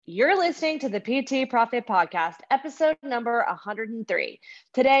You're listening to the PT Profit Podcast, episode number 103.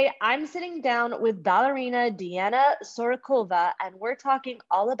 Today, I'm sitting down with ballerina Diana Sorakova, and we're talking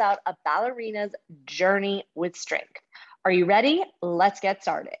all about a ballerina's journey with strength. Are you ready? Let's get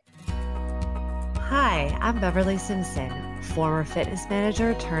started. Hi, I'm Beverly Simpson, former fitness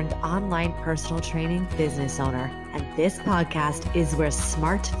manager turned online personal training business owner. And this podcast is where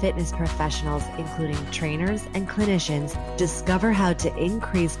smart fitness professionals, including trainers and clinicians, discover how to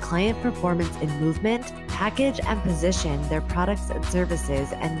increase client performance in movement, package and position their products and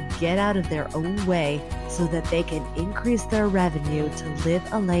services, and get out of their own way so that they can increase their revenue to live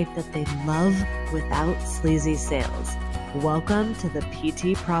a life that they love without sleazy sales. Welcome to the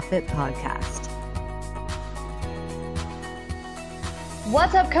PT Profit Podcast.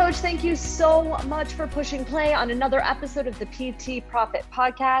 What's up, Coach? Thank you so much for pushing play on another episode of the PT Profit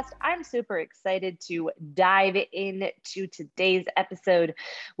Podcast. I'm super excited to dive into today's episode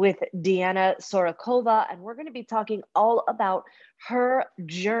with Diana Sorakova, and we're going to be talking all about her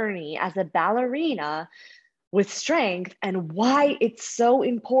journey as a ballerina with strength and why it's so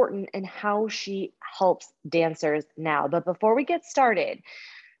important and how she helps dancers now. But before we get started,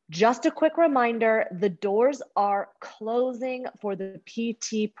 just a quick reminder, the doors are closing for the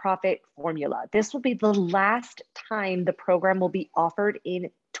PT Profit Formula. This will be the last time the program will be offered in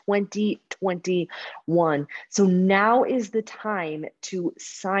 2021. So now is the time to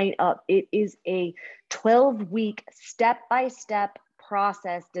sign up. It is a 12-week step-by-step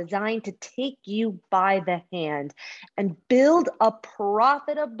process designed to take you by the hand and build a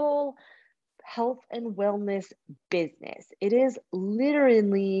profitable health and wellness business. It is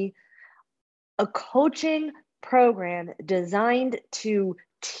literally a coaching program designed to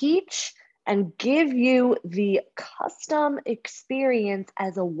teach and give you the custom experience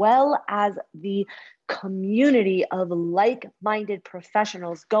as well as the community of like-minded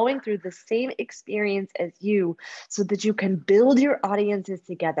professionals going through the same experience as you so that you can build your audiences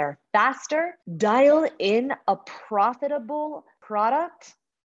together faster, dial in a profitable product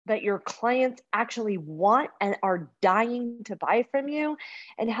that your clients actually want and are dying to buy from you,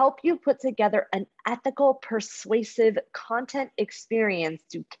 and help you put together an ethical, persuasive content experience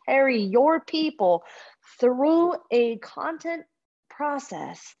to carry your people through a content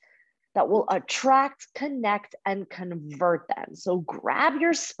process that will attract, connect, and convert them. So grab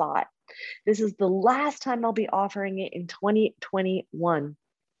your spot. This is the last time I'll be offering it in 2021.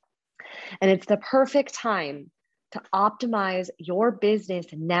 And it's the perfect time to optimize your business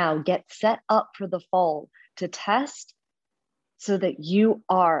now. Get set up for the fall to test so that you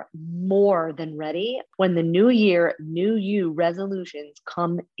are more than ready when the new year, new you resolutions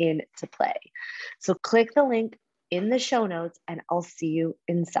come into play. So click the link in the show notes and I'll see you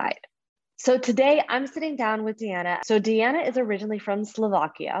inside. So today I'm sitting down with Diana. So Diana is originally from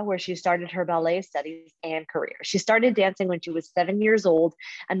Slovakia, where she started her ballet studies and career. She started dancing when she was 7 years old.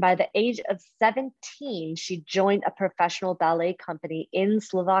 And by the age of 17, she joined a professional ballet company in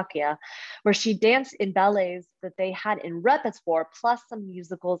Slovakia, where she danced in ballets that they had in repertoire, plus some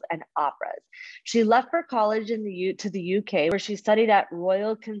musicals and operas. She left for college to the UK, where she studied at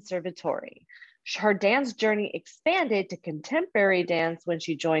Royal Conservatory. Her dance journey expanded to contemporary dance when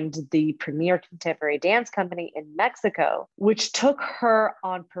she joined the premier contemporary dance company in Mexico, which took her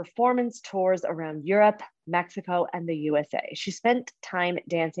on performance tours around Europe, Mexico, and the USA. She spent time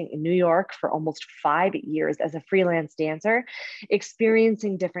dancing in New York for almost 5 years as a freelance dancer,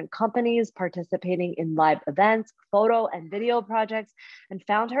 experiencing different companies, participating in live events, photo and video projects, and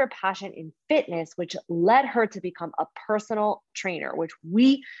found her passion in fitness, which led her to become a personal trainer, which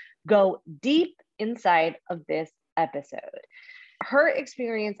we go deep inside of this episode. Her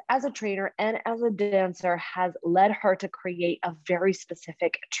experience as a trainer and as a dancer has led her to create a very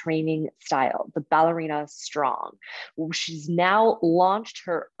specific training style, the Ballerina Strong. She's now launched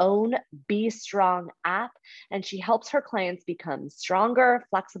her own Be Strong app, and she helps her clients become stronger,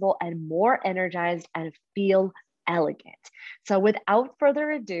 flexible, and more energized and feel elegant. So without further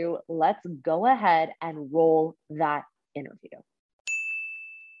ado, let's go ahead and roll that interview.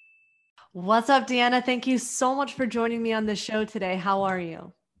 What's up, Diana? Thank you so much for joining me on the show today. How are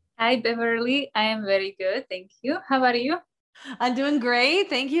you? Hi, Beverly. I am very good. Thank you. How are you? I'm doing great.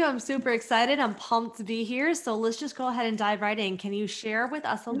 Thank you. I'm super excited. I'm pumped to be here. So let's just go ahead and dive right in. Can you share with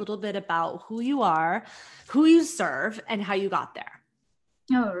us a little bit about who you are, who you serve, and how you got there?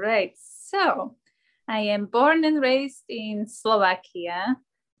 All right. So I am born and raised in Slovakia,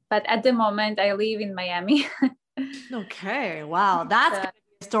 but at the moment I live in Miami. Okay. Wow. That's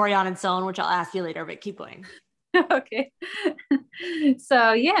story on its own, which I'll ask you later, but keep going. Okay.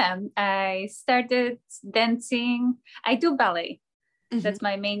 So yeah, I started dancing. I do ballet That's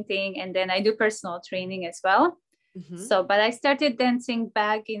my main thing. And then I do personal training as well. Mm-hmm. So, but I started dancing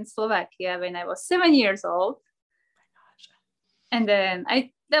back in Slovakia when I was 7 years old. And then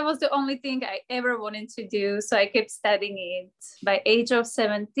that was the only thing I ever wanted to do. So I kept studying it. By age of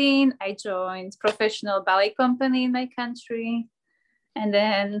 17, I joined professional ballet company in my country. And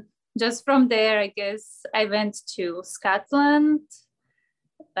then just from there, I guess I went to Scotland.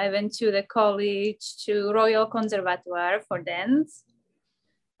 I went to the college, to Royal Conservatoire for dance.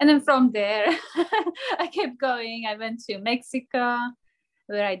 And then from there, I kept going. I went to Mexico,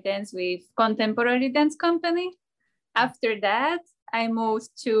 where I danced with Contemporary Dance Company. After that, I moved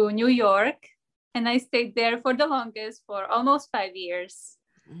to New York, and I stayed there for the longest, for almost 5 years.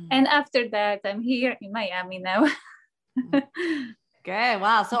 And after that, I'm here in Miami now. Okay,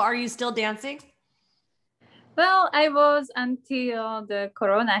 wow. So are you still dancing? Well, I was until the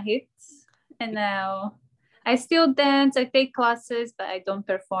corona hit, and now I still dance. I take classes, but I don't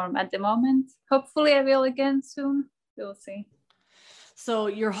perform at the moment. Hopefully I will again soon. We'll see. So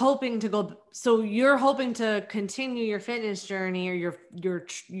you're hoping to continue your fitness journey or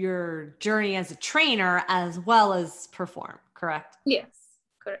your journey as a trainer as well as perform, correct? Yes,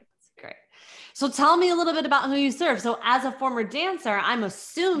 correct. Great. So tell me a little bit about who you serve. So as a former dancer, I'm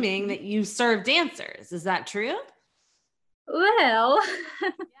assuming that you serve dancers. Is that true? Well,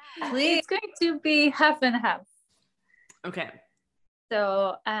 Please. it's going to be half and half. Okay.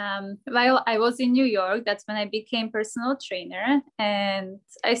 So while I was in New York, that's when I became personal trainer, and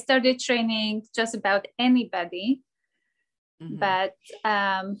I started training just about anybody. Mm-hmm. But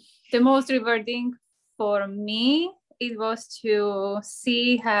the most rewarding for me, it was to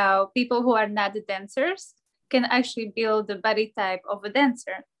see how people who are not dancers can actually build the body type of a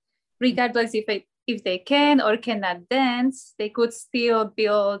dancer, regardless if they can or cannot dance. They could still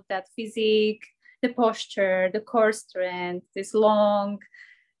build that physique, the posture, the core strength, this long,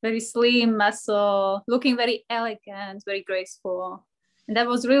 very slim muscle, looking very elegant, very graceful. And that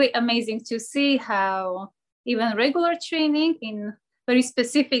was really amazing to see how even regular training in very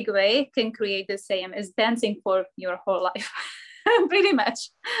specific way can create the same as dancing for your whole life, pretty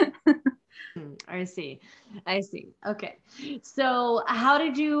much. I see. Okay. So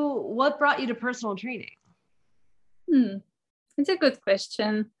what brought you to personal training? It's a good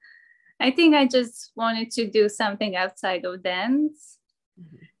question. I think I just wanted to do something outside of dance.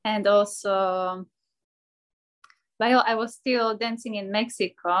 Mm-hmm. And also, while I was still dancing in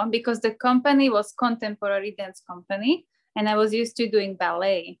Mexico, because the company was Contemporary Dance Company, and I was used to doing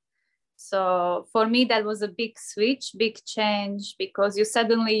ballet. So for me, that was a big switch, big change, because you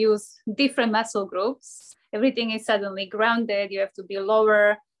suddenly use different muscle groups. Everything is suddenly grounded. You have to be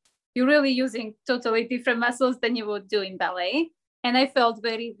lower. You're really using totally different muscles than you would do in ballet. And I felt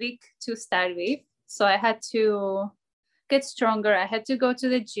very weak to start with. So I had to get stronger. I had to go to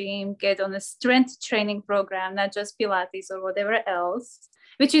the gym, get on a strength training program, not just Pilates or whatever else,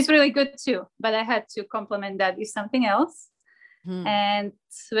 which is really good too. But I had to complement that with something else. And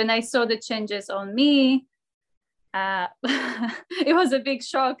when I saw the changes on me, it was a big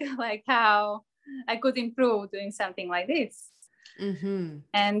shock, like how I could improve doing something like this. Mm-hmm.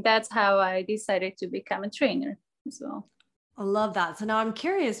 And that's how I decided to become a trainer as well. I love that. So now I'm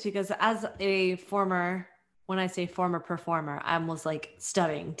curious because as when I say former performer, I'm almost like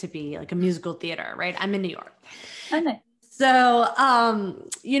studying to be like a musical theater, right? I'm in New York. Okay. So,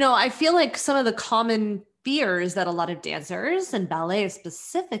 I feel like some of the common fears that a lot of dancers and ballet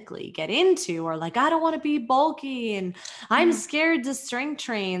specifically get into are like, I don't want to be bulky and I'm scared to strength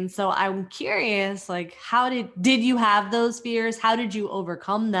train. So I'm curious, like, did you have those fears? How did you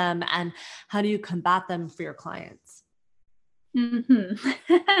overcome them? And how do you combat them for your clients?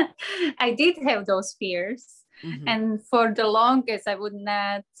 Mm-hmm. I did have those fears. Mm-hmm. And for the longest, I would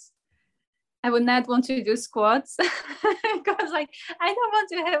not want to do squats because I don't want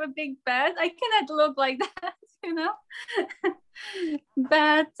to have a big butt. I cannot look like that,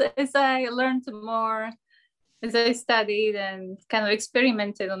 But as I learned more, as I studied and kind of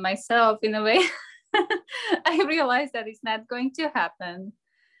experimented on myself in a way, I realized that it's not going to happen.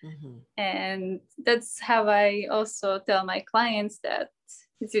 Mm-hmm. And that's how I also tell my clients that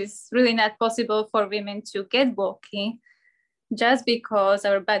this is really not possible for women to get bulky just because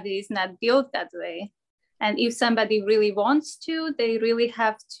our body is not built that way. And if somebody really wants to, they really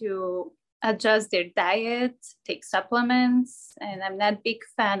have to adjust their diet, take supplements. And I'm not a big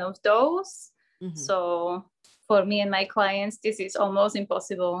fan of those. Mm-hmm. So for me and my clients, this is almost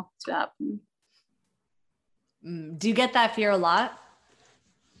impossible to happen. Do you get that fear a lot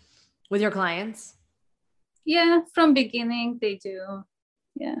with your clients? Yeah, from beginning they do.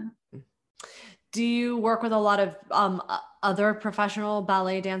 Yeah. Do you work with a lot of other professional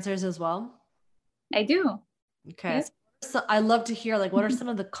ballet dancers as well? I do. Okay. Yes. So I love to hear, like, what are some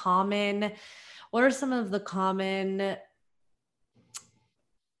of the common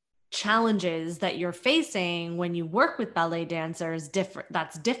challenges that you're facing when you work with ballet dancers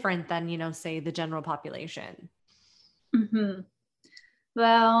that's different than, say the general population? Mm-hmm.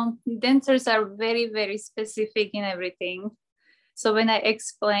 Well, dancers are very, very specific in everything. So when I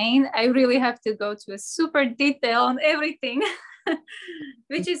explain, I really have to go to a super detail on everything,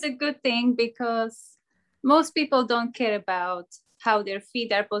 which is a good thing because most people don't care about how their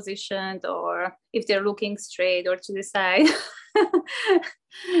feet are positioned or if they're looking straight or to the side.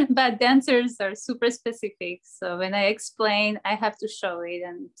 But dancers are super specific. So when I explain, I have to show it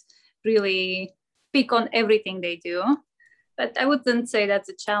and really pick on everything they do. But I wouldn't say that's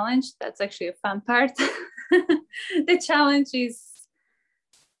a challenge. That's actually a fun part. The challenge is,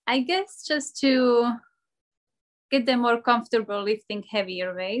 I guess, just to get them more comfortable lifting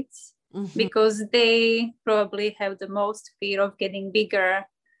heavier weights, because they probably have the most fear of getting bigger.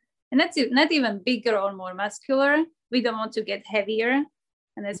 And that's not even bigger or more muscular. We don't want to get heavier.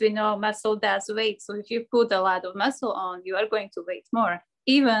 And as we know, muscle does weight. So if you put a lot of muscle on, you are going to weight more,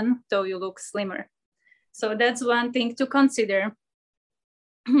 even though you look slimmer. So that's one thing to consider,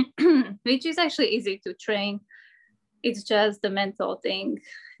 which is actually easy to train. It's just the mental thing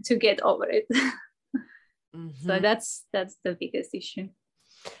to get over it. So that's the biggest issue.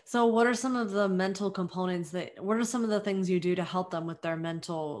 So what are some of the mental components what are some of the things you do to help them with their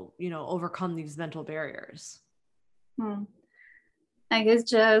mental, overcome these mental barriers? I guess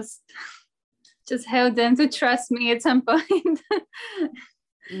just help them to trust me at some point,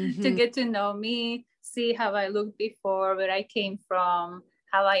 to get to know me, see how I looked before, where I came from,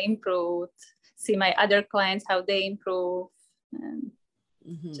 how I improved, see my other clients, how they improve, and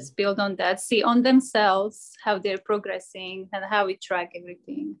just build on that, see on themselves how they're progressing and how we track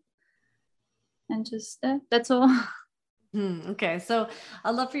everything. And just that's all. Okay. So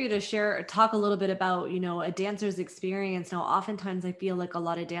I'd love for you to talk a little bit about, a dancer's experience. Now, oftentimes I feel like a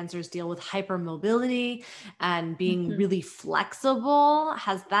lot of dancers deal with hypermobility and being really flexible.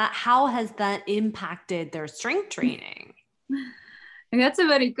 How has that impacted their strength training? And that's a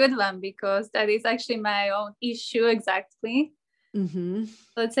very good one, because that is actually my own issue exactly.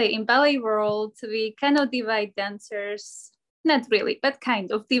 Let's say in ballet world, we cannot divide dancers, not really, but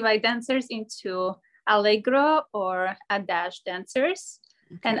kind of divide dancers into allegro or adage dancers.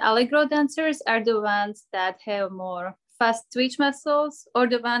 And allegro dancers are the ones that have more fast twitch muscles, or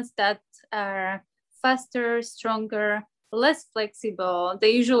the ones that are faster, stronger, less flexible.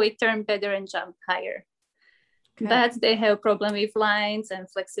 They usually turn better and jump higher. But they have problem with lines and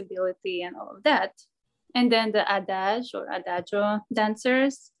flexibility and all of that. And then the adage or adagio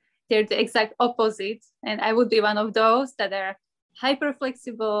dancers, they're the exact opposite. And I would be one of those that are hyper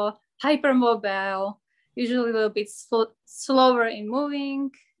flexible, hyper mobile, usually a little bit slower in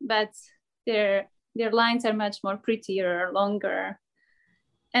moving, but their lines are much more prettier, longer.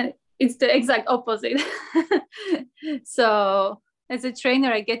 And it's the exact opposite. So as a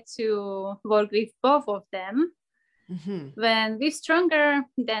trainer, I get to work with both of them. When with stronger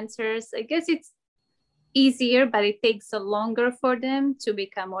dancers, I guess it's easier, but it takes longer for them to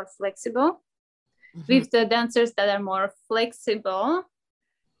become more flexible. With the dancers that are more flexible,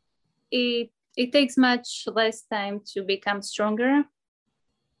 it takes much less time to become stronger.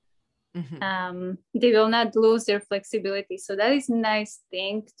 They will not lose their flexibility. So that is a nice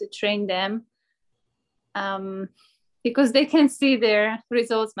thing to train them, because they can see their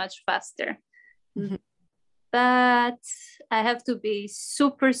results much faster. But I have to be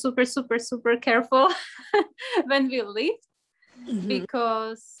super, super, super, super careful when we lift,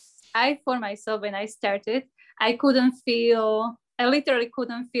 because for myself, when I started, I literally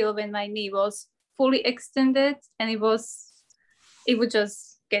couldn't feel when my knee was fully extended, and it would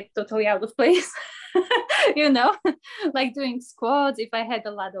just get totally out of place. Like doing squats, if I had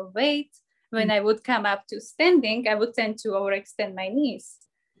a lot of weight, when I would come up to standing, I would tend to overextend my knees.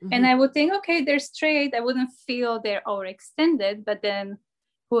 And I would think, okay, they're straight. I wouldn't feel they're overextended. But then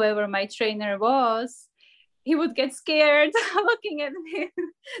whoever my trainer was, he would get scared looking at me,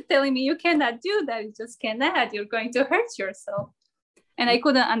 telling me, you cannot do that. You just cannot. You're going to hurt yourself. And I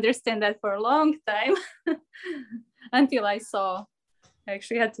couldn't understand that for a long time until I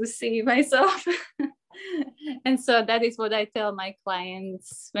actually had to see myself. And so that is what I tell my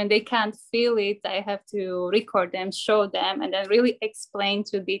clients. When they can't feel it, I have to record them, show them, and then really explain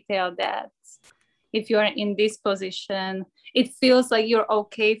to detail that if you are in this position, it feels like you're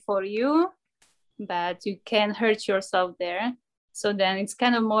okay for you, but you can hurt yourself there. So then it's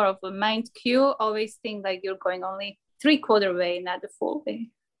kind of more of a mind cue. Always think like you're going only 3/4 way, not the full way.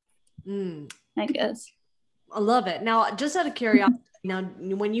 I guess. I love it. Now, just out of curiosity, now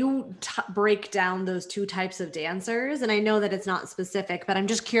when you break down those two types of dancers, and I know that it's not specific, but I'm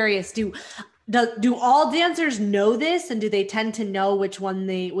just curious, do all dancers know this, and do they tend to know which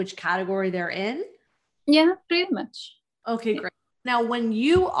category they're in? Yeah, pretty much. Okay, great. Now, when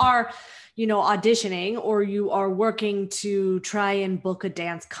you are, auditioning or you are working to try and book a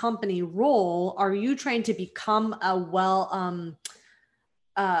dance company role, are you trying to become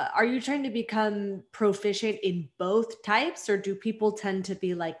are you trying to become proficient in both types, or do people tend to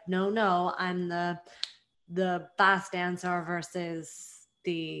be like, no, I'm the fast dancer versus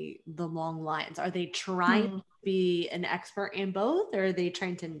the long lines? Are they trying to be an expert in both, or are they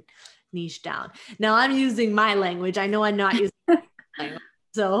trying to niche down? Now, I'm using my language. I know I'm not using language,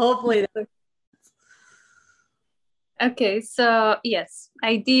 so hopefully. Okay, so yes,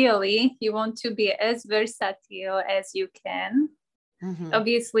 ideally you want to be as versatile as you can.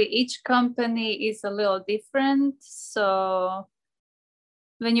 Obviously, each company is a little different. So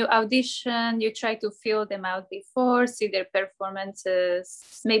when you audition, you try to feel them out before, see their performances,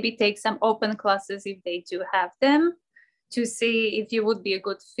 maybe take some open classes if they do have them, to see if you would be a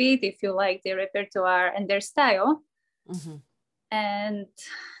good fit, if you like their repertoire and their style. And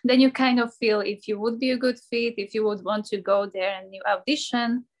then you kind of feel if you would be a good fit, if you would want to go there and you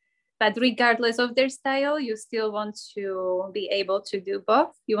audition. But regardless of their style, you still want to be able to do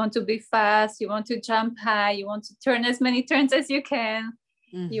both. You want to be fast, you want to jump high, you want to turn as many turns as you can.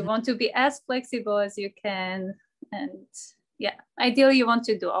 You want to be as flexible as you can. And yeah, ideally you want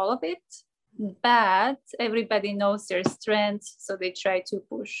to do all of it. But everybody knows their strengths, so they try to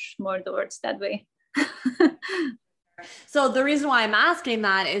push more towards that way. So the reason why I'm asking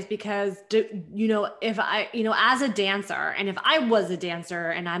that is because, if I, as a dancer, and if I was a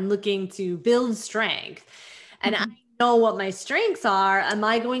dancer and I'm looking to build strength and I know what my strengths are, am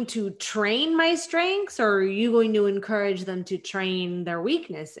I going to train my strengths, or are you going to encourage them to train their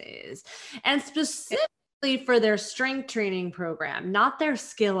weaknesses? And specifically for their strength training program, not their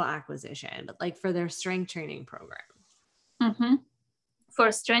skill acquisition, but like for their strength training program. For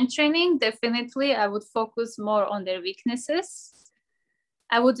strength training, definitely I would focus more on their weaknesses.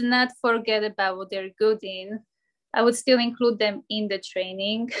 I would not forget about what they're good in. I would still include them in the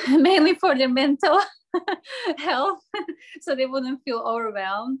training, mainly for their mental health, so they wouldn't feel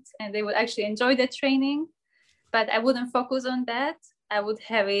overwhelmed and they would actually enjoy the training. But I wouldn't focus on that. I would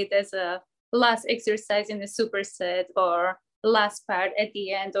have it as a last exercise in the superset or last part at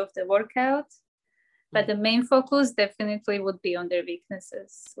the end of the workout. But the main focus definitely would be on their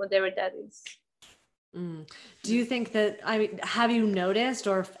weaknesses, whatever that is. Do you think that, have you noticed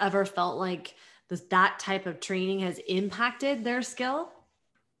or ever felt like that type of training has impacted their skill?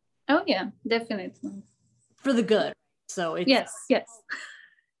 Oh yeah, definitely. For the good. So it's yes.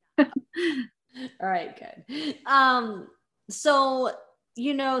 All right, good. So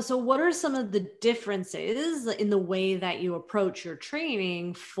what are some of the differences in the way that you approach your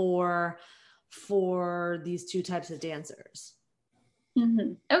training for these two types of dancers?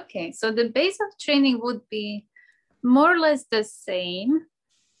 Okay, so the base of training would be more or less the same,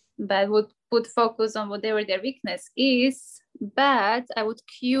 but would put focus on whatever their weakness is, but I would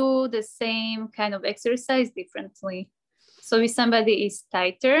cue the same kind of exercise differently. So if somebody is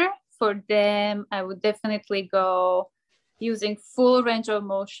tighter, for them, I would definitely go using full range of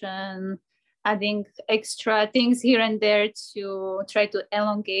motion, adding extra things here and there to try to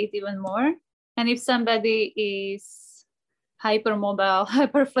elongate even more. And if somebody is hypermobile,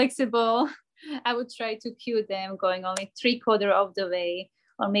 hyper flexible, I would try to cue them going only 3/4 of the way,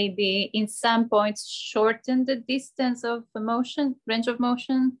 or maybe in some points shorten the distance of the motion, range of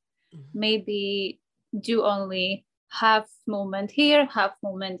motion. Maybe do only half movement here, half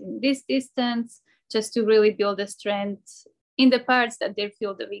movement in this distance, just to really build the strength in the parts that they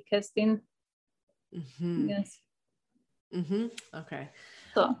feel the weakest in. Yes. Okay.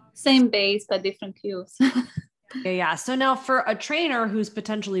 So same base, but different cues. Yeah. So now for a trainer who's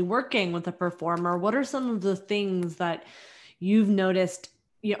potentially working with a performer, what are some of the things that you've noticed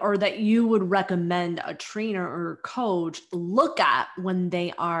or that you would recommend a trainer or coach look at when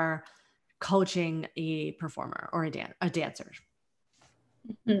they are coaching a performer or a dancer?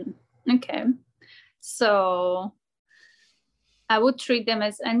 Okay. So I would treat them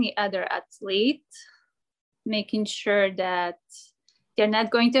as any other athlete, making sure that they're not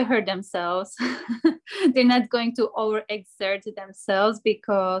going to hurt themselves. They're not going to overexert themselves,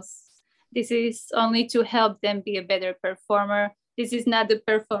 because this is only to help them be a better performer. This is not the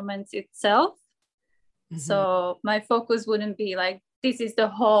performance itself. So my focus wouldn't be like, this is the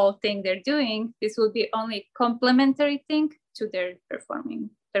whole thing they're doing. This will be only complementary thing to their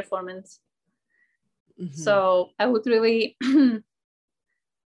performance. So I would really,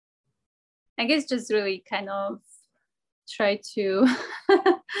 I guess, just really kind of try to,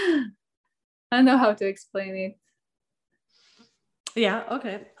 I don't know how to explain it. Yeah.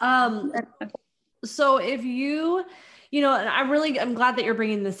 Okay. So if and I'm glad that you're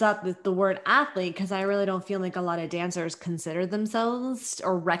bringing this up with the word athlete, because I really don't feel like a lot of dancers consider themselves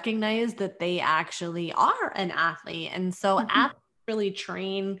or recognize that they actually are an athlete. And so athletes really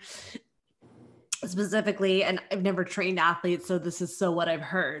train specifically, and I've never trained athletes, so this is what I've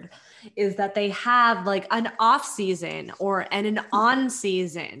heard, is that they have like an off season and an on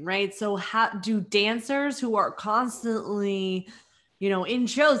season, right? So how do dancers who are constantly, in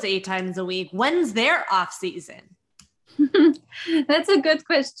shows 8 times a week, when's their off season? That's a good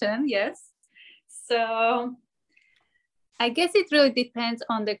question. Yes. So I guess it really depends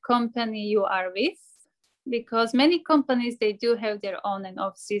on the company you are with, because many companies, they do have their on and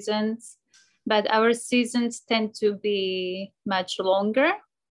off seasons, but our seasons tend to be much longer.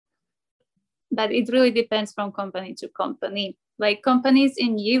 But it really depends from company to company. Like companies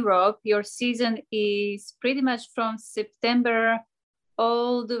in Europe, your season is pretty much from September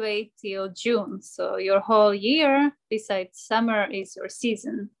all the way till June. So your whole year, besides summer, is your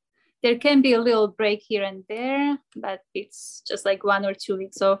season. There can be a little break here and there, but it's just like 1 or 2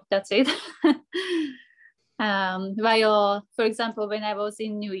 weeks off. That's it. While, for example, when I was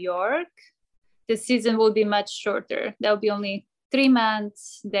in New York, the season will be much shorter. There'll be only 3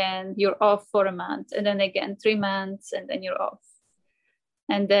 months, then you're off for a month, and then again 3 months, and then you're off.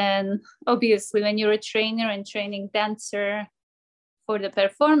 And then obviously when you're a trainer and training dancer for the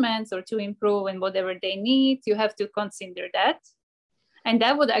performance or to improve in whatever they need, you have to consider that. And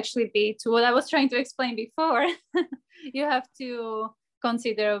that would actually be to what I was trying to explain before. You have to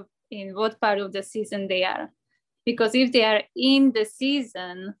consider in what part of the season they are. Because if they are in the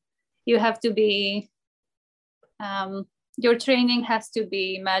season, you have to be, your training has to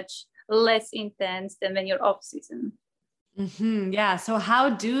be much less intense than when you're off season. Yeah. So how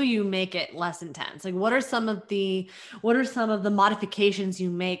do you make it less intense? Like what are some of the modifications you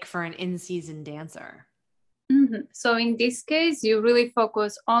make for an in-season dancer? So in this case, you really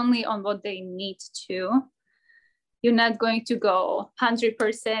focus only on what they need to. You're not going to go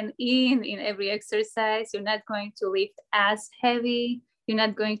 100% in every exercise. You're not going to lift as heavy. You're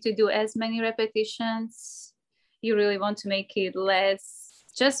not going to do as many repetitions. You really want to make it less,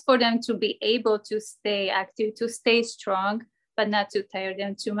 just for them to be able to stay active, to stay strong, but not to tire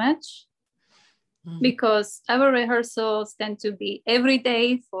them too much. Because our rehearsals tend to be every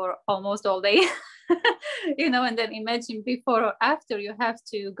day for almost all day, and then imagine before or after you have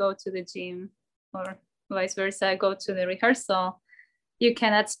to go to the gym, or vice versa, go to the rehearsal. You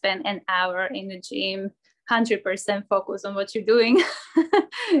cannot spend an hour in the gym, 100% focus on what you're doing.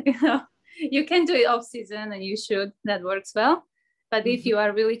 You can do it off season, and you should, that works well. But if you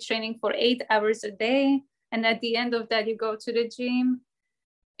are really training for 8 hours a day, and at the end of that, you go to the gym,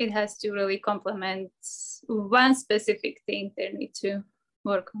 it has to really complement one specific thing they need to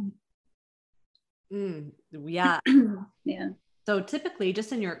work on. Yeah. Yeah. So typically,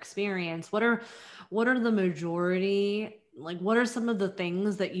 just in your experience, what are the majority, like what are some of the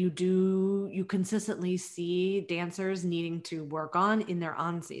things that you consistently see dancers needing to work on in their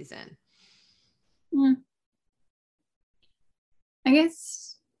on season? I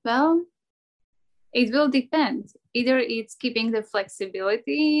guess, well, it will depend. Either it's keeping the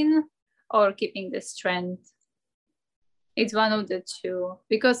flexibility in or keeping the strength. It's one of the two,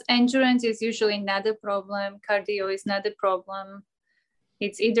 because endurance is usually not a problem. Cardio is not a problem.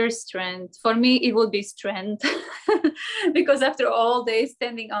 It's either strength. For me, it would be strength because after all day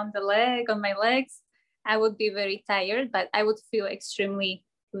standing on my legs, I would be very tired, but I would feel extremely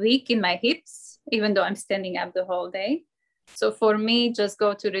weak in my hips, even though I'm standing up the whole day. So for me, just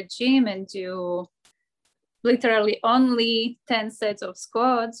go to the gym and do literally only 10 sets of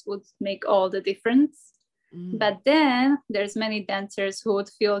squats would make all the difference. But then there's many dancers who would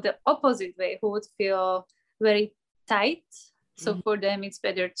feel the opposite way, who would feel very tight. So for them, it's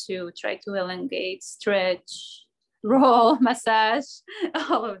better to try to elongate, stretch, roll, massage,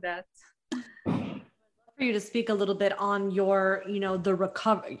 all of that. For you to speak a little bit on your, the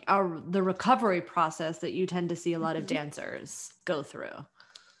recovery process that you tend to see a lot of dancers go through.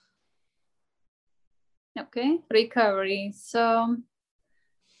 Okay, recovery. So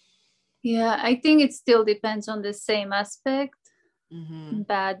yeah, I think it still depends on the same aspect,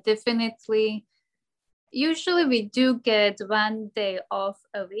 but definitely, usually we do get 1 day off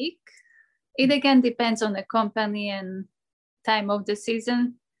a week. It again depends on the company and time of the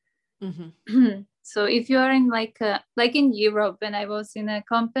season. Mm-hmm. So if you are in like in Europe, when I was in a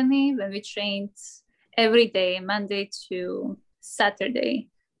company, when we trained every day, Monday to Saturday,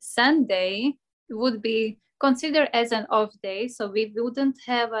 Sunday would be considered as an off day. So we wouldn't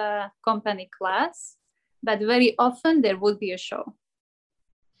have a company class, but very often there would be a show.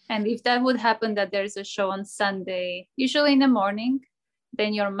 And if that would happen, that there's a show on Sunday, usually in the morning,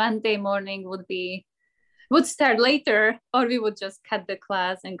 then your Monday morning would start later, or we would just cut the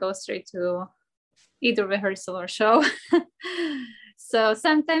class and go straight to either rehearsal or show. So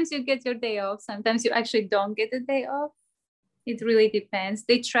sometimes you get your day off, sometimes you actually don't get a day off. It really depends.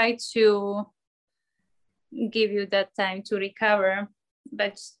 They try to give you that time to recover,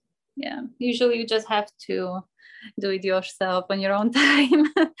 but yeah, usually you just have to do it yourself on your own time.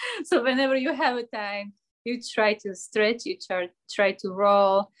 So whenever you have a time, you try to stretch, you try to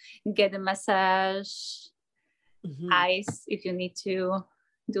roll, get a massage, ice if you need to,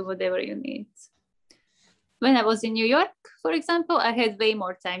 do whatever you need. When I was in New York, for example, I had way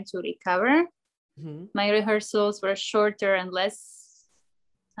more time to recover. My rehearsals were shorter and less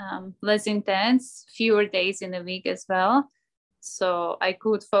intense, fewer days in a week as well. So I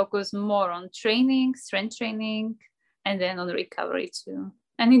could focus more on training, strength training, and then on recovery too.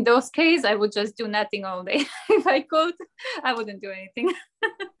 And in those cases, I would just do nothing all day. If I could, I wouldn't do anything.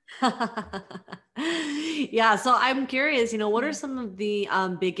 Yeah. So I'm curious, what are some of the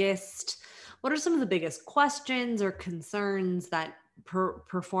biggest questions or concerns that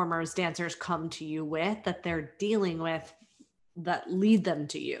performers, dancers come to you with, that they're dealing with, that lead them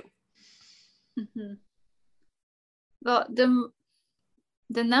to you? Well,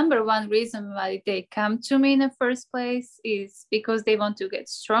 the number one reason why they come to me in the first place is because they want to get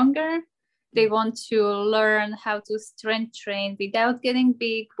stronger. They want to learn how to strength train without getting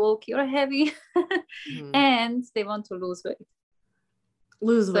big, bulky, or heavy. And they want to lose weight.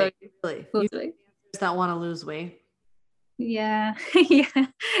 Lose weight. Really? Lose weight. That want to lose weight. Yeah. Yeah.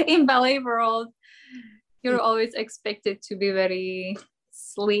 In ballet world, you're always expected to be very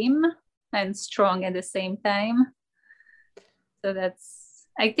slim and strong at the same time. So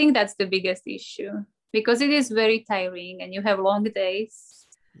I think that's the biggest issue, because it is very tiring and you have long days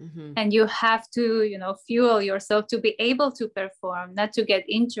and you have to, fuel yourself to be able to perform, not to get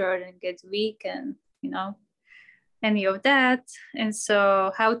injured and get weak and, any of that. And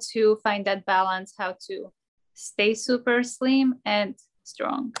so how to find that balance, how to stay super slim and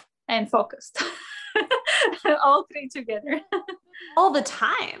strong and focused. All three together. All the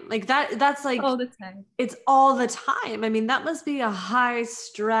time. Like that's like all the time. It's all the time. I mean, that must be a high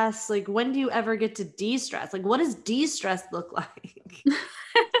stress. Like, when do you ever get to de-stress? Like, what does de-stress look like?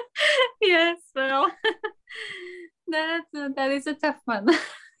 Yes, well, that is a tough one.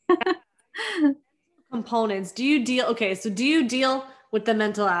 Components. Do you deal with the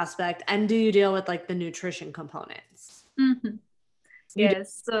mental aspect, and do you deal with like the nutrition components?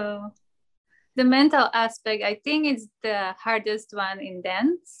 Yes. So the mental aspect, I think, is the hardest one in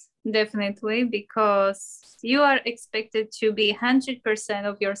dance, definitely, because you are expected to be 100%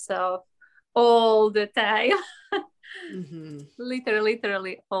 of yourself all the time.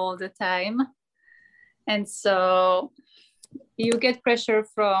 Literally all the time. And so you get pressure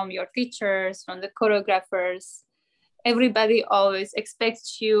from your teachers, from the choreographers. Everybody always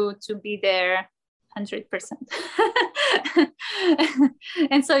expects you to be there 100%.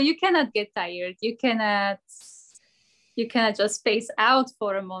 And so you cannot get tired. You cannot just space out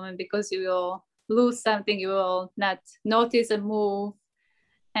for a moment, because you will lose something. You will not notice a move.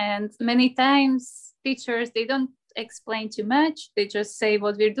 And many times teachers, they don't explain too much. They just say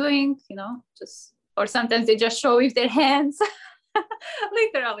what we're doing, or sometimes they just show with their hands.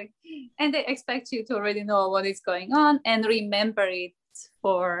 Literally. And they expect you to already know what is going on and remember it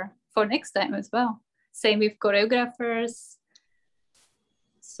for next time as well. Same with choreographers.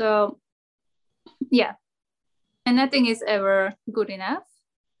 So yeah, and nothing is ever good enough.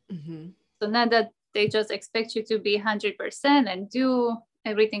 So not that they just expect you to be 100% and do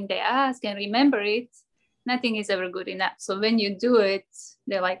everything they ask and remember it. Nothing is ever good enough. So when you do it,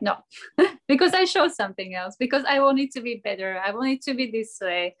 they're like, no, because I showed something else, because I want it to be better. I want it to be this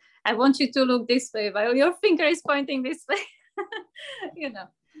way. I want you to look this way while your finger is pointing this way.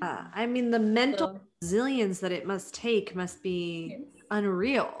 I mean, the mental resilience that it must take must be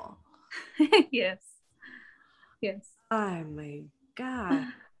unreal. Yes. Oh my God.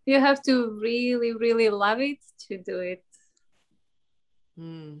 You have to really, really love it to do it.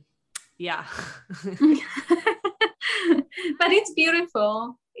 Yeah. But it's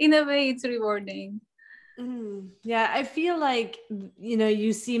beautiful. In a way, it's rewarding. Yeah, I feel like,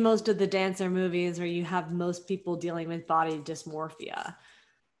 you see most of the dancer movies where you have most people dealing with body dysmorphia,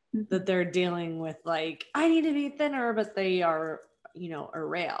 that they're dealing with like, I need to be thinner, but they are, a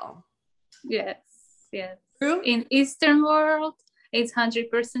rail. Yes, yes. True? In Eastern world, it's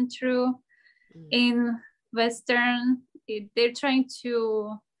 100% true. In Western, they're trying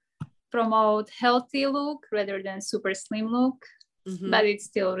to promote healthy look rather than super slim look, but it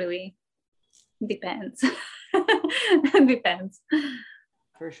still really depends. Depends.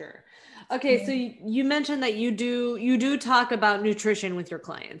 For sure. Okay, so you mentioned that you do talk about nutrition with your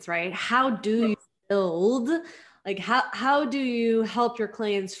clients, right? How do you build, like how do you help your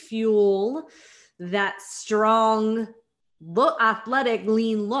clients fuel that strong look, athletic,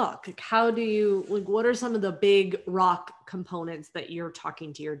 lean look? Like how do you, like, what are some of the big rock components that you're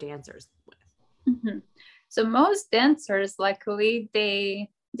talking to your dancers with? So most dancers, luckily,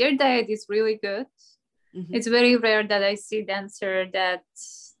 their diet is really good. It's very rare that I see dancer that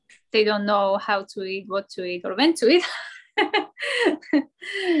they don't know how to eat, what to eat, or when to eat,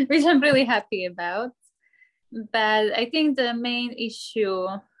 which I'm really happy about. But I think the main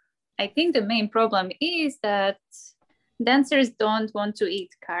problem is that dancers don't want to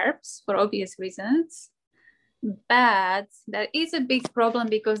eat carbs for obvious reasons. But that is a big problem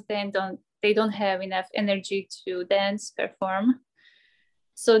because then they don't have enough energy to dance, perform.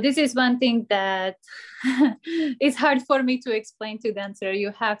 So this is one thing that it's hard for me to explain to dancer.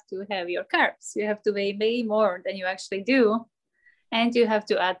 You have to have your carbs. You have to weigh way more than you actually do. And you have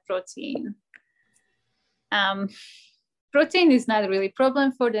to add protein. Protein is not really a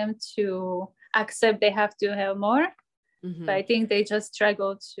problem for them to accept they have to have more. But I think they just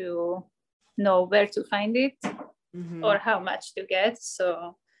struggle to know where to find it or how much to get.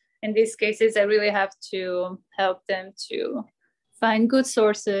 So in these cases, I really have to help them to find good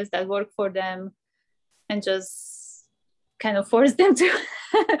sources that work for them and just kind of force them to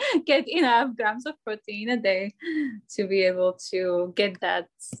get enough grams of protein a day to be able to get that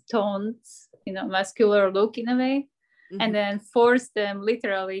toned, muscular look in a way, and then force them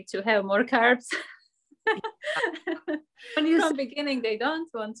literally to have more carbs. From the beginning, they don't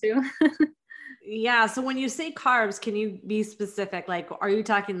want to. Yeah. So when you say carbs, can you be specific? Like, are you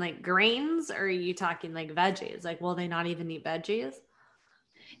talking like grains or are you talking like veggies? Like, will they not even eat veggies?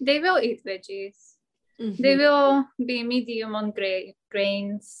 They will eat veggies. They will be medium on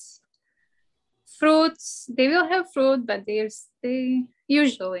grains. Fruits, they will have fruit, but they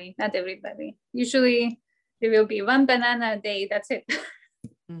usually, not everybody. Usually there will be one banana a day. That's it.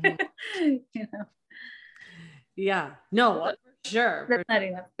 Yeah. No, for sure. That's not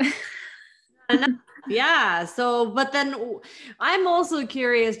enough. Yeah. So, but then I'm also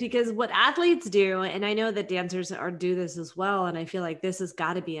curious because what athletes do, and I know that dancers do this as well, and I feel like this has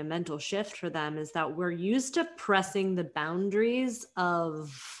got to be a mental shift for them, is that we're used to pressing the boundaries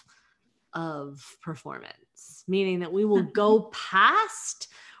of performance, meaning that we will go past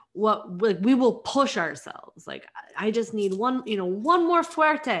we will push ourselves. Like, I just need one more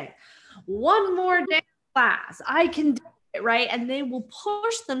fuerte, one more dance class. I can do it, right? And they will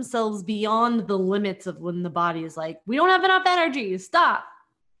push themselves beyond the limits of when the body is like, we don't have enough energy, stop.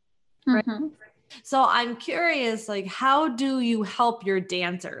 Right? So I'm curious, like, how do you help your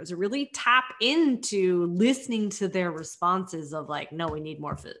dancers really tap into listening to their responses of like, no, we need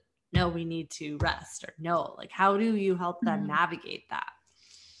more food. No, we need to rest, or no, like, how do you help them navigate that?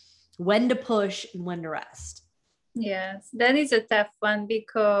 When to push and when to rest? Yes, that is a tough one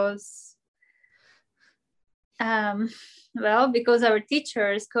because, because our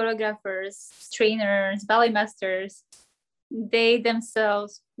teachers, choreographers, trainers, ballet masters, they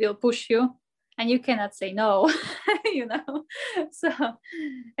themselves will push you and you cannot say no, So,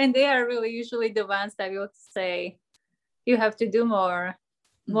 and they are really usually the ones that will say, you have to do more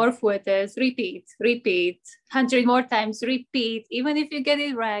fuertes, repeat, 100 more times, repeat. Even if you get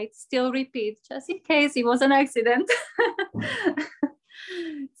it right, still repeat, just in case it was an accident.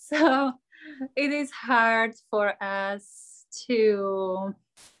 So it is hard for us to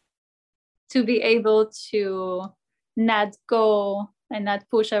be able to not go and not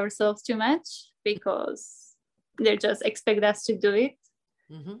push ourselves too much because they just expect us to do it.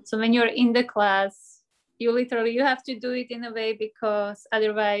 So when you're in the class, you have to do it in a way because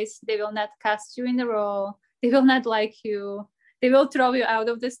otherwise they will not cast you in the role. They will not like you. They will throw you out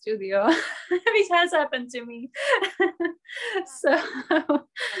of the studio, which has happened to me. So,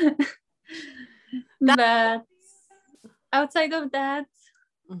 but outside of that,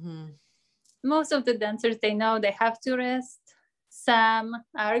 most of the dancers, they know they have to rest. Some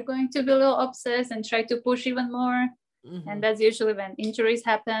are going to be a little obsessed and try to push even more. And that's usually when injuries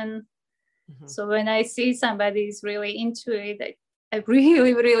happen. So when I see somebody is really into it, I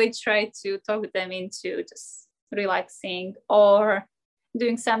really, really try to talk them into just relaxing or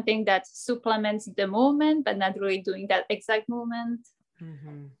doing something that supplements the movement, but not really doing that exact movement.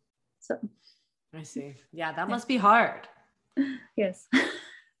 So I see. Yeah, that must be hard. Yes.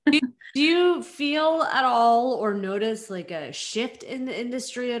 Do you feel at all or notice like a shift in the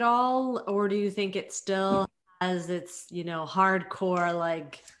industry at all? Or do you think it still has its, hardcore,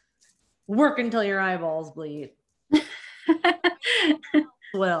 like work until your eyeballs bleed?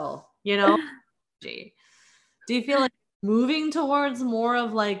 Will, do you feel like moving towards more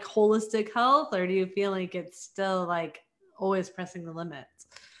of like holistic health, or do you feel like it's still like always pressing the limits?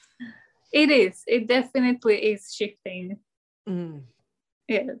 It definitely is shifting.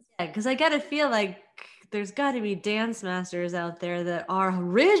 Yes. Yeah, because I gotta feel like there's got to be dance masters out there that are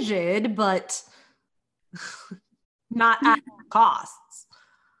rigid, but not at costs.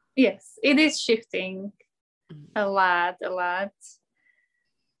 Yes, it is shifting a lot.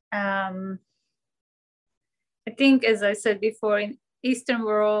 I think, as I said before, in Eastern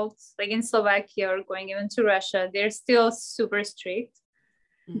world, like in Slovakia or going even to Russia, they're still super strict.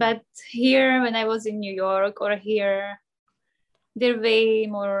 But here, when I was in New York or here, they're way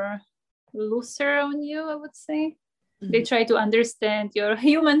more looser on you, I would say. They try to understand your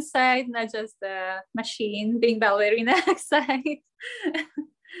human side, not just the machine being ballerina side.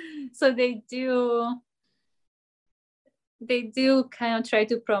 So they do kind of try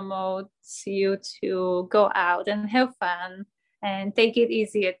to promote you to go out and have fun and take it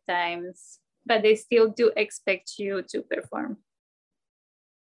easy at times, but they still do expect you to perform.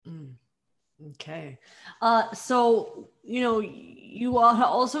 Okay. So, you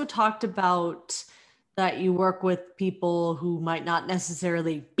also talked about that you work with people who might not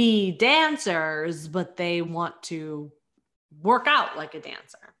necessarily be dancers, but they want to work out like a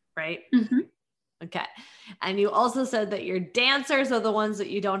dancer, right? Okay. And you also said that your dancers are the ones that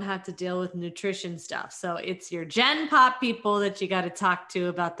you don't have to deal with nutrition stuff. So it's your Gen Pop people that you got to talk to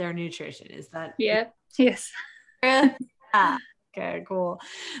about their nutrition. Is that? Yeah. Yes. Yeah. Okay, cool.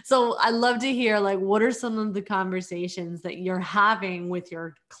 So I'd love to hear, like, what are some of the conversations that you're having with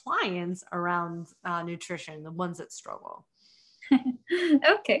your clients around nutrition, the ones that struggle?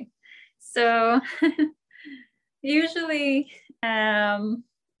 Okay. So usually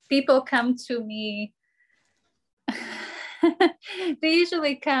people come to me they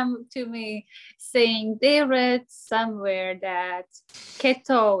usually come to me saying they read somewhere that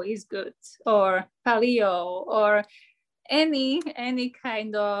keto is good, or paleo, or any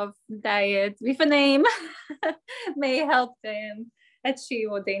kind of diet with a name may help them achieve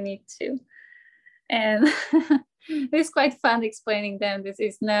what they need to. And it's quite fun explaining them this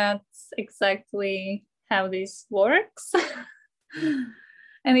is not exactly how this works.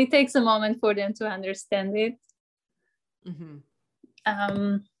 And it takes a moment for them to understand it.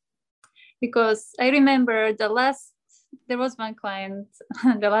 Because I remember there was one client,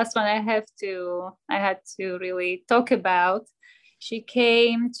 the last one I had to really talk about. She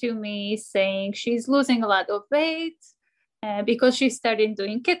came to me saying she's losing a lot of weight because she started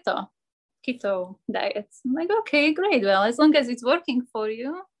doing keto diets. I'm like, okay, great. Well, as long as it's working for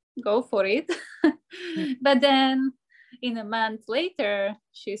you, go for it. But then in a month later,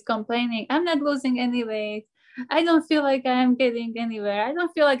 she's complaining, I'm not losing any weight. I don't feel like I'm getting anywhere. I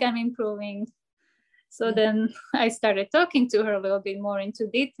don't feel like I'm improving. So then I started talking to her a little bit more into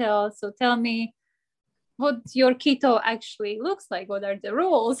detail. So tell me what your keto actually looks like. What are the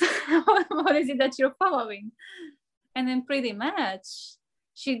rules? What is it that you're following? And then pretty much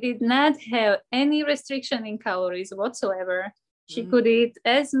she did not have any restriction in calories whatsoever. She could eat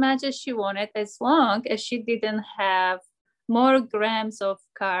as much as she wanted, as long as she didn't have more grams of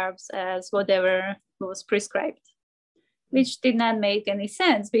carbs as whatever was prescribed, which did not make any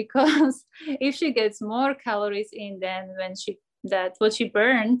sense, because if she gets more calories in than what she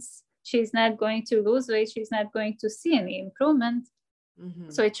burns, she's not going to lose weight. She's not going to see any improvement.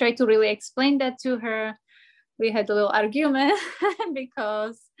 So I tried to really explain that to her. We had a little argument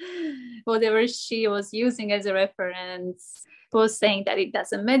because whatever she was using as a reference was saying that it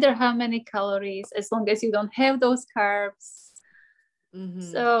doesn't matter how many calories, as long as you don't have those carbs.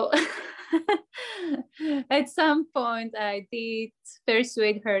 So at some point I did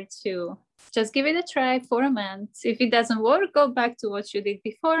persuade her to just give it a try for a month. If it doesn't work, go back to what you did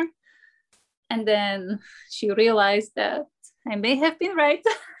before. And then she realized that I may have been right.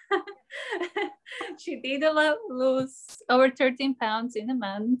 She did lose over 13 pounds in a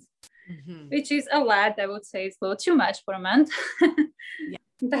month, which is a lot. I would say it's a little too much for a month.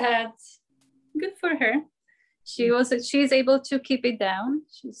 But good for her. She's able to keep it down.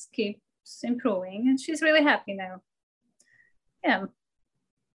 She's keep keeps improving, and she's really happy now. Yeah.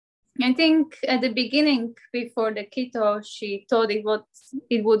 I think at the beginning, before the keto, she thought it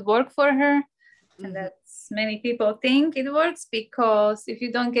would work for her. And that's many people think it works, because if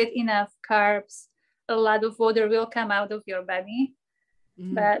you don't get enough carbs, a lot of water will come out of your body.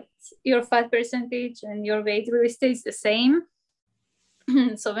 But your fat percentage and your weight really stays the same.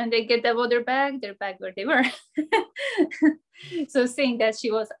 So when they get the water back, they're back where they were. So saying that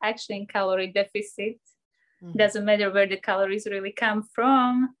she was actually in calorie deficit, doesn't matter where the calories really come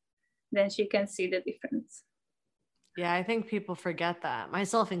from, then she can see the difference. Yeah, I think people forget that,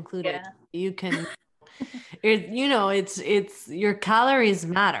 myself included. Yeah. You can, it's your calories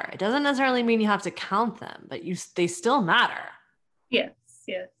matter. It doesn't necessarily mean you have to count them, but they still matter. Yes.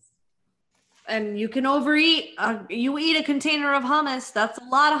 And you can overeat. You eat a container of hummus. That's a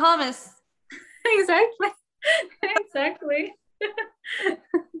lot of hummus. Exactly.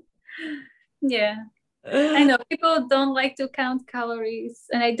 Yeah. I know people don't like to count calories,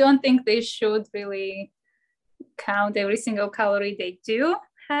 and I don't think they should really count every single calorie they do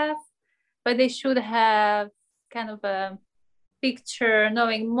have, but they should have kind of a picture,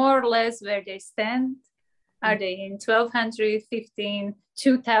 knowing more or less where they stand. Are they in 1200, 15,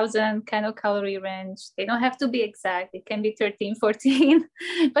 2000 kind of calorie range? They don't have to be exact. It can be 13, 14,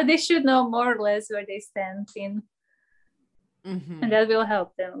 but they should know more or less where they stand in. And that will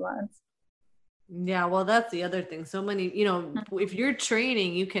help them a lot. Yeah, well, that's the other thing. So many, if you're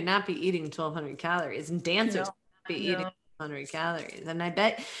training, you cannot be eating 1200 calories, and dancers cannot be eating 1200 calories. And I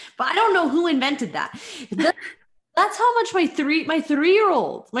bet, but I don't know who invented that. That's how much my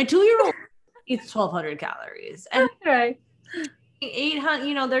 3-year-old, my 2-year-old eats 1200 calories. And right.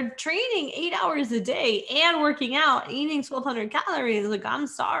 800, they're training 8 hours a day and working out, eating 1200 calories. Like, I'm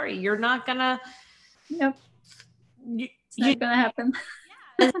sorry, you're not gonna. Yep. It's not gonna happen.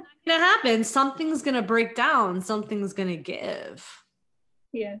 It's not gonna happen. Something's gonna break down. Something's gonna give.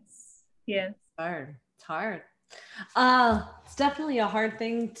 Yes. It's hard. It's definitely a hard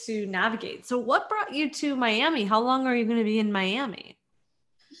thing to navigate. So what brought you to Miami? How long are you going to be in Miami?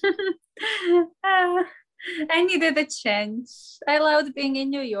 I needed a change. I loved being in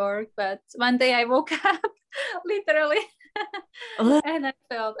New York, but one day I woke up literally and I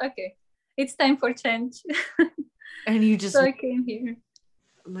felt, okay, it's time for change. And you just... So I came here.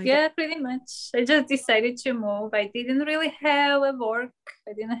 Yeah, pretty much. I just decided to move. I didn't really have a work.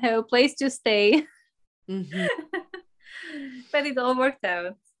 I didn't have a place to stay. But it all worked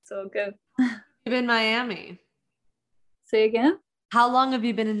out. So good. You've been in Miami. Say again? How long have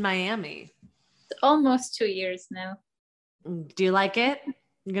you been in Miami? Almost 2 years now. Do you like it?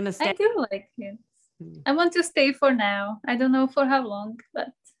 You're gonna stay? I do like it. I want to stay for now. I don't know for how long, but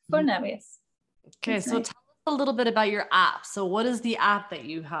for now, yes. Okay, so tell us a little bit about your app. So what is the app that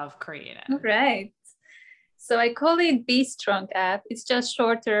you have created? Right. So I call it Be Strong app. It's just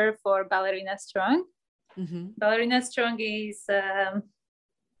shorter for Ballerina Strong. Ballerina Strong is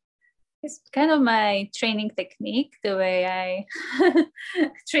it's kind of my training technique, the way I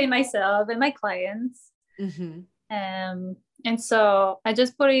train myself and my clients. And so I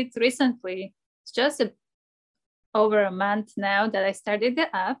just put it recently. It's just over a month now that I started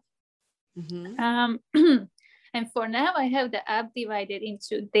the app. And for now, I have the app divided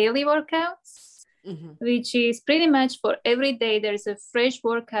into daily workouts, which is pretty much for every day. There's a fresh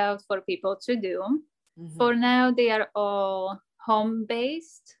workout for people to do. For now, they are all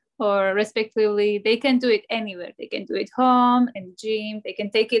home-based, or respectively, they can do it anywhere. They can do it home and gym. They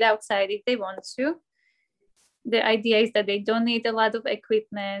can take it outside if they want to. The idea is that they don't need a lot of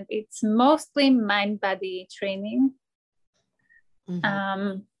equipment. It's mostly mind-body training.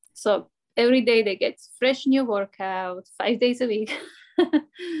 So every day they get fresh new workout, 5 days a week.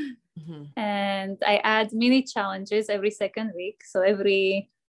 And I add mini challenges every second week. So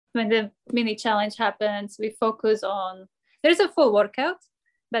when the mini challenge happens, we focus on, there's a full workout,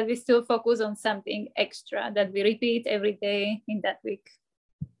 but we still focus on something extra that we repeat every day in that week.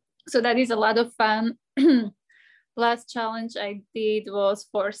 So that is a lot of fun. Last challenge I did was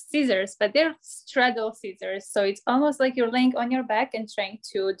for scissors, but they're straddle scissors. So it's almost like you're laying on your back and trying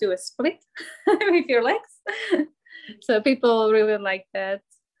to do a split with your legs. So people really like that.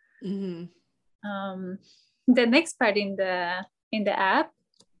 The next part in the app,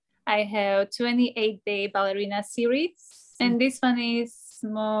 I have 28-day ballerina series. And this one is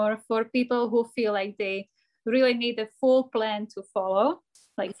more for people who feel like they really need a full plan to follow.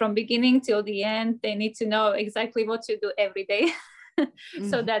 Like from beginning till the end, they need to know exactly what to do every day.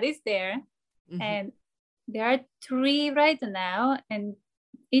 So that is there. And there are 3 right now, and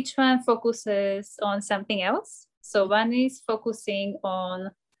each one focuses on something else. So one is focusing on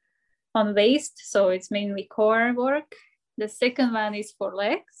on waist, so it's mainly core work. The second one is for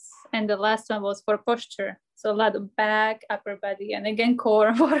legs, and the last one was for posture. So a lot of back, upper body, and again,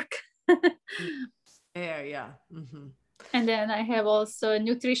 core work. Yeah. Mm-hmm. And then I have also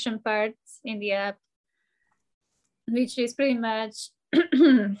nutrition parts in the app, which is pretty much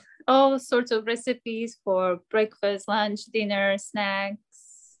all sorts of recipes for breakfast, lunch, dinner,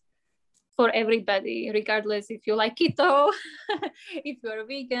 snacks for everybody, regardless if you like keto, if you're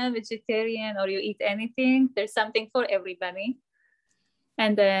vegan, vegetarian, or you eat anything, there's something for everybody.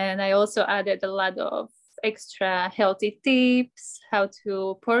 And then I also added a lot of extra healthy tips, how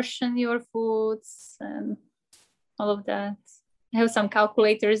to portion your foods and all of that. I have some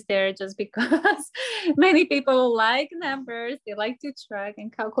calculators there just because many people like numbers. They like to track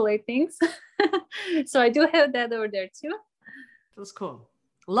and calculate things. So I do have that over there too. That's cool.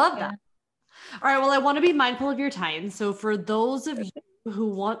 Love that. All right. Well, I want to be mindful of your time. So for those of you who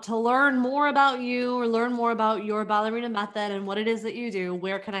want to learn more about you or learn more about your ballerina method and what it is that you do,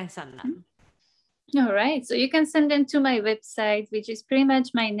 where can I send them? All right. So you can send them to my website, which is pretty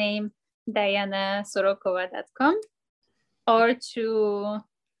much my name, DianaSorokova.com, or to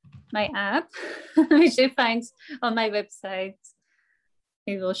my app, which you find on my website.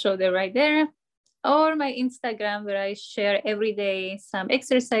 It will show there right there. Or my Instagram, where I share every day some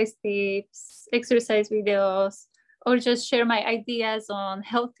exercise tips, exercise videos, or just share my ideas on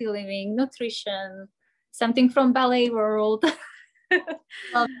healthy living, nutrition, something from ballet world.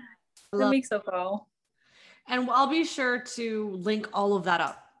 Love The mix of all. And I'll be sure to link all of that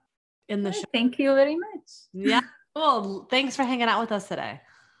up in the show. Thank you very much. Yeah. Cool. Thanks for hanging out with us today.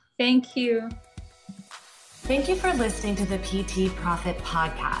 Thank you. Thank you for listening to the PT Profit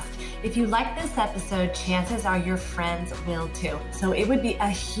Podcast. If you like this episode, chances are your friends will too. So it would be a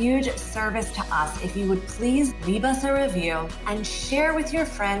huge service to us if you would please leave us a review and share with your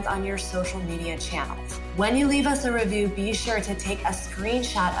friends on your social media channels. When you leave us a review, be sure to take a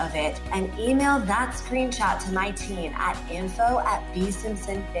screenshot of it and email that screenshot to my team at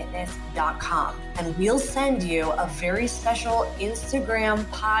info@bsimpsonfitness.com. And we'll send you a very special Instagram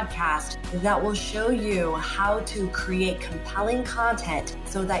podcast that will show you how to create compelling content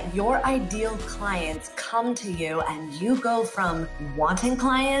so that your ideal clients come to you and you go from wanting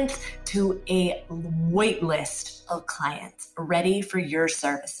clients to a wait list of clients ready for your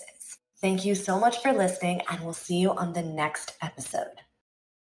services. Thank you so much for listening, and we'll see you on the next episode.